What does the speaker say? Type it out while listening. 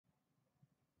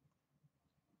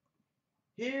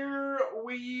Here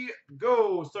we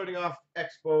go. Starting off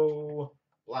Expo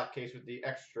black case with the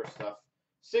extra stuff.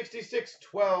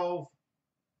 6612.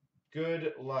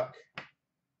 Good luck.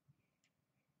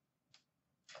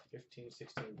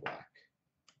 1516 black.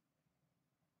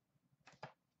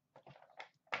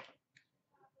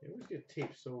 They always get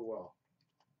taped so well.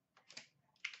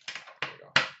 There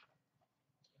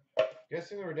we go.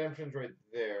 Guessing the redemption's right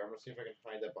there. I'm gonna see if I can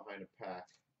hide that behind a pack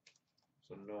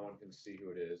so no one can see who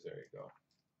it is. There you go.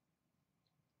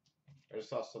 I just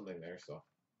saw something there, so.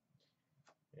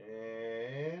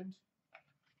 And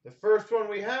the first one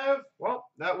we have, well,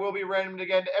 that will be randomed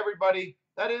again to everybody.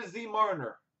 That is the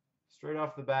Marner. Straight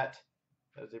off the bat,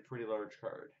 that is a pretty large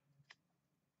card.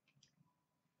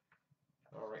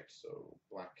 All right, so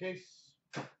black case.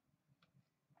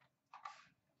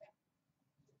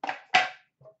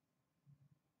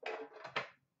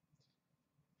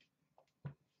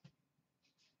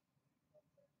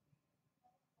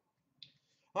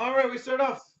 All right, we start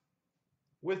off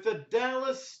with the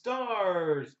Dallas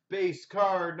Stars base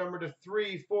card number to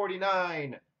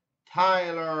 349,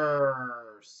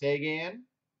 Tyler Seguin.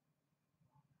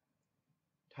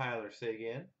 Tyler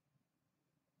Seguin.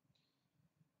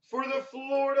 For the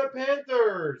Florida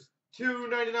Panthers,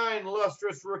 299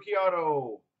 lustrous rookie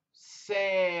auto,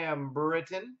 Sam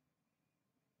Britton.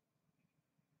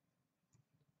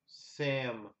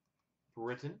 Sam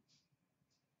Britton.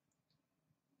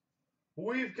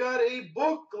 We've got a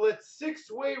booklet,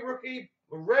 six-way rookie,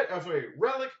 relic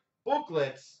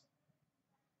booklets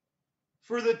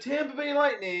for the Tampa Bay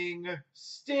Lightning,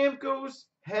 Stamkos,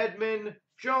 Hedman,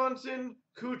 Johnson,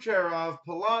 Kucherov,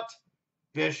 Palat,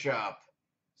 Bishop.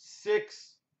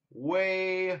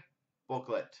 Six-way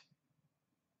booklet.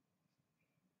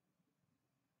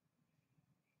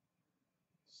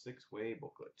 Six-way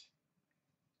booklet.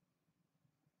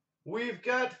 We've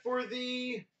got for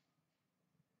the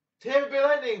Tampa Bay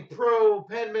Lightning Pro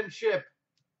penmanship,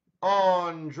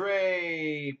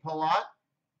 Andre Palat.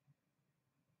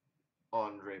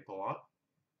 Andre Palat.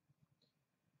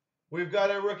 We've got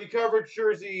a rookie coverage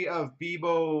jersey of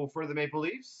Bebo for the Maple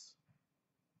Leafs.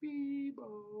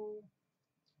 Bebo.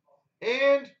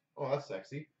 And, oh, that's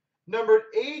sexy. Numbered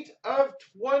 8 of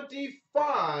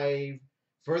 25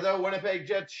 for the Winnipeg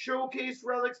Jets Showcase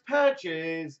Relics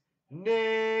patches,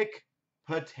 Nick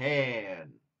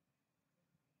Patan.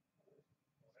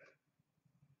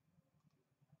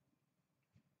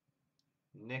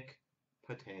 Nick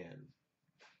Patan.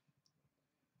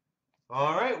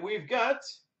 All right, we've got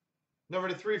number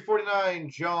to 349,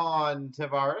 John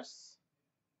Tavares.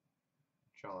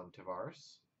 John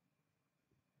Tavares.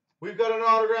 We've got an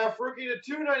autograph rookie to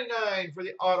 299 for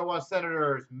the Ottawa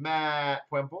Senators, Matt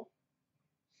Puempel.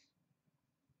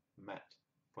 Matt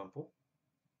Puempel.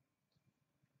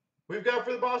 We've got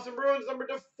for the Boston Bruins number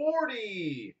to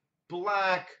 40,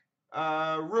 black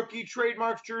rookie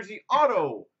trademarks jersey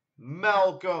auto,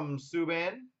 Malcolm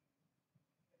Subban.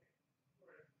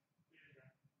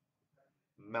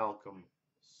 Malcolm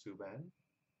Subban.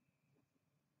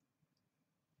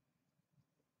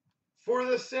 For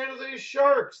the San Jose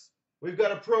Sharks, we've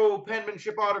got a pro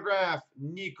penmanship autograph,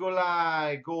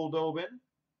 Nikolai Goldobin.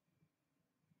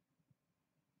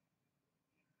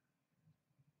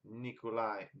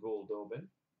 Nikolai Goldobin.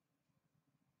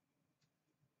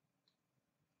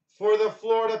 For the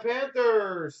Florida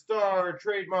Panthers, star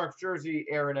trademarks jersey,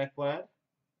 Aaron Ekblad.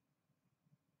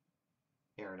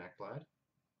 Aaron Ekblad.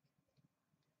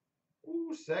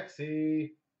 Ooh,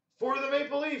 sexy. For the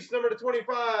Maple Leafs, number to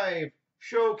 25,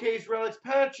 Showcase Relics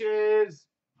patches,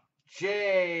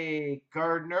 Jake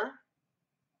Gardiner.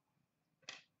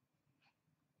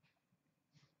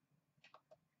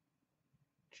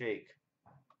 Jake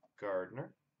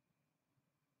Gardiner.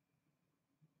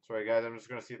 Sorry, guys, I'm just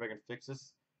going to see if I can fix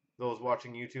this. Those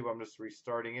watching YouTube, I'm just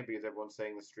restarting it because everyone's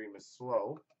saying the stream is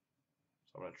slow.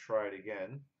 So I'm going to try it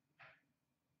again.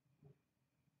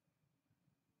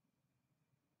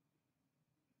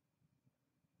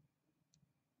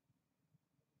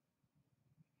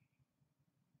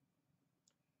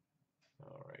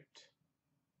 All right.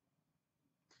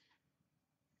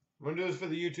 I'm going to do this for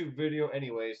the YouTube video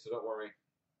anyway, so don't worry.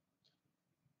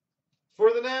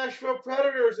 For the Nashville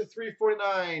Predators at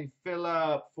 349,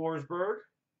 Philip Forsberg.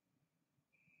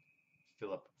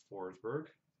 Philip Forsberg.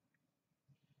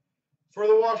 For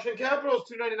the Washington Capitals,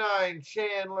 299,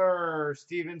 Chandler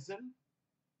Stevenson.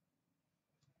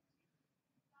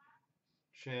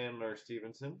 Chandler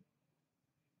Stevenson.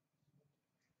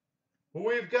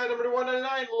 We've got number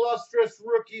 199, lustrous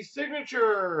rookie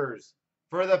signatures.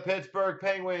 For the Pittsburgh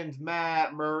Penguins,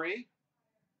 Matt Murray.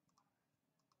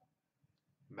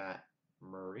 Matt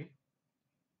Murray.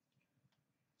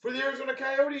 For For the Arizona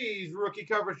Coyotes, rookie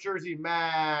coverage jersey,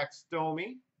 Max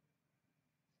Domi.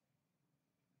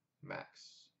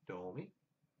 Max Domi.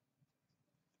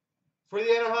 For the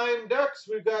Anaheim Ducks,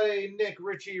 we've got a Nick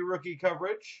Ritchie rookie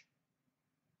coverage.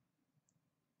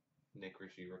 Nick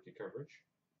Ritchie rookie coverage.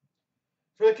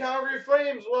 For the Calgary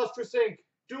Flames, Lustrous Ink,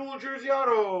 dual jersey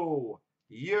auto,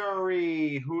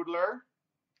 Yuri Hoodler.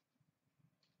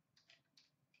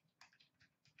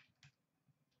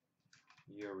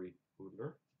 Yuri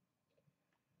Hoodler.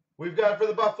 We've got for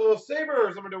the Buffalo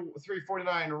Sabres, number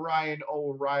 349, Ryan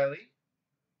O'Reilly.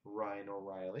 Ryan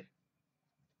O'Reilly.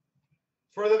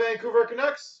 For the Vancouver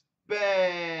Canucks,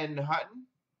 Ben Hutton.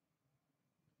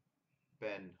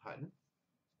 Ben Hutton.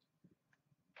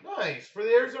 Nice. For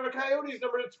the Arizona Coyotes,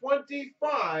 number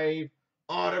 25,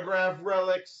 autograph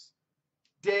relics,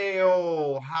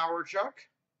 Dale Hawerchuk.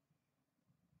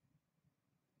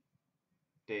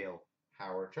 Dale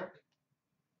Hawerchuk.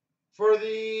 For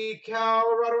the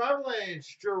Colorado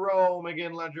Avalanche, Jerome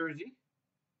McGinley jersey,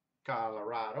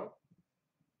 Colorado.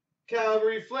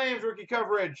 Calgary Flames rookie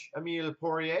coverage, Emile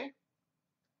Poirier.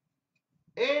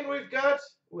 And we've got,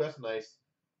 ooh, that's nice.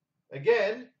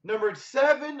 Again, numbered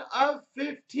 7 of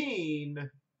 15.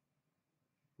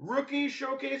 Rookie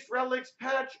Showcase Relics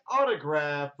patch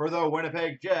autograph for the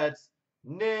Winnipeg Jets,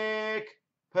 Nick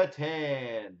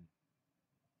Patan.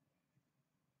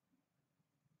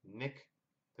 Nick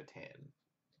Patan.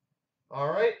 All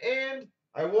right, and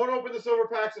I won't open the silver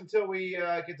packs until we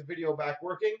get the video back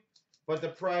working. But the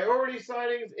priority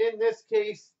signings in this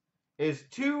case is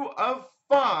 2 of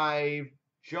 5,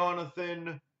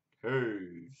 Jonathan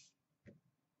Toews.